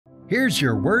Here's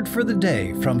your word for the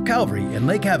day from Calvary in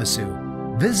Lake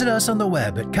Havasu. Visit us on the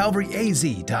web at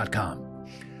calvaryaz.com.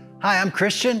 Hi, I'm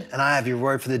Christian, and I have your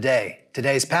word for the day.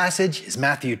 Today's passage is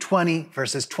Matthew 20,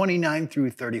 verses 29 through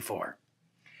 34.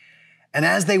 And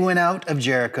as they went out of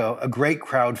Jericho, a great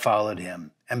crowd followed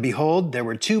him. And behold, there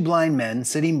were two blind men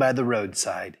sitting by the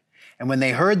roadside. And when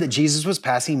they heard that Jesus was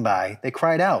passing by, they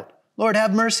cried out, "Lord,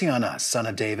 have mercy on us, Son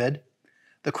of David."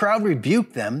 The crowd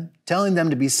rebuked them, telling them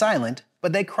to be silent,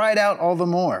 but they cried out all the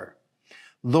more,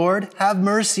 "Lord, have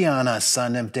mercy on us,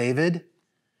 Son of David."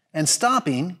 And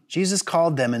stopping, Jesus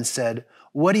called them and said,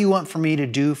 "What do you want for me to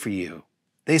do for you?"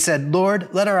 They said, "Lord,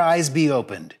 let our eyes be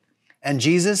opened." And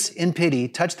Jesus, in pity,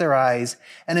 touched their eyes,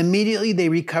 and immediately they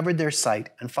recovered their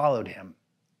sight and followed him.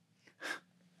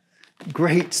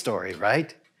 Great story,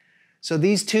 right? So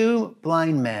these two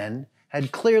blind men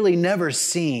had clearly never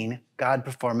seen God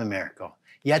perform a miracle,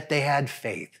 yet they had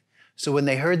faith. So when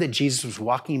they heard that Jesus was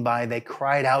walking by, they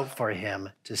cried out for him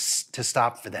to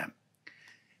stop for them.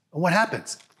 And what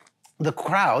happens? The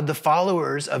crowd, the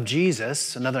followers of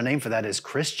Jesus, another name for that is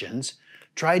Christians,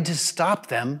 tried to stop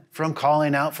them from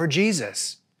calling out for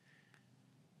Jesus.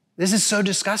 This is so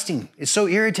disgusting. It's so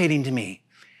irritating to me.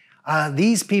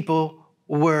 These people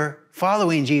were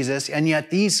following Jesus, and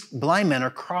yet these blind men are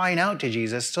crying out to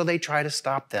Jesus, so they try to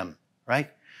stop them,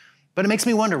 right? But it makes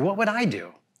me wonder, what would I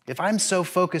do? If I'm so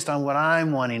focused on what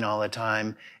I'm wanting all the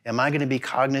time, am I going to be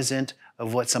cognizant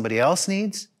of what somebody else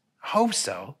needs? I hope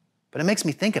so, but it makes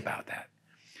me think about that.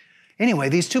 Anyway,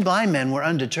 these two blind men were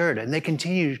undeterred, and they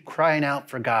continued crying out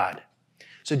for God.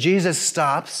 So Jesus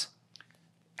stops,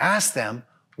 asks them,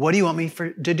 "What do you want me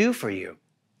to do for you?"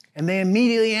 And they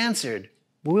immediately answered,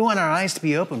 "Well, we want our eyes to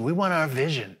be open. We want our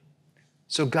vision."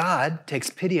 So God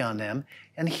takes pity on them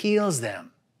and heals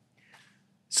them.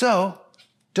 So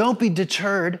don't be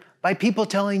deterred by people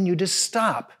telling you to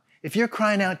stop. If you're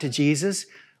crying out to Jesus,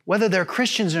 whether they're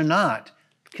Christians or not,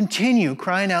 continue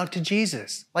crying out to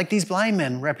Jesus, like these blind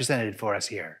men represented for us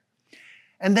here.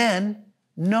 And then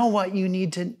know what you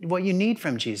need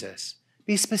from Jesus.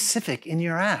 Be specific in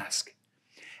your ask.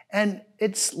 And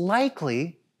it's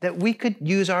likely that we could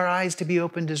use our eyes to be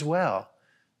opened as well.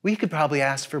 We could probably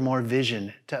ask for more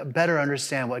vision to better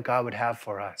understand what God would have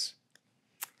for us.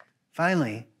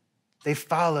 Finally, they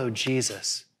followed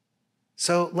Jesus.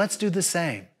 So let's do the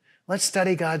same. Let's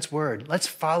study God's word. Let's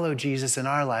follow Jesus in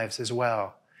our lives as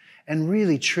well. And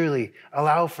really, truly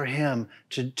allow for him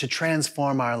to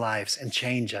transform our lives and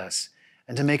change us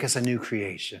and to make us a new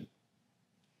creation.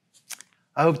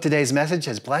 I hope today's message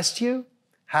has blessed you.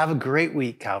 Have a great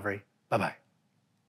week, Calvary. Bye-bye.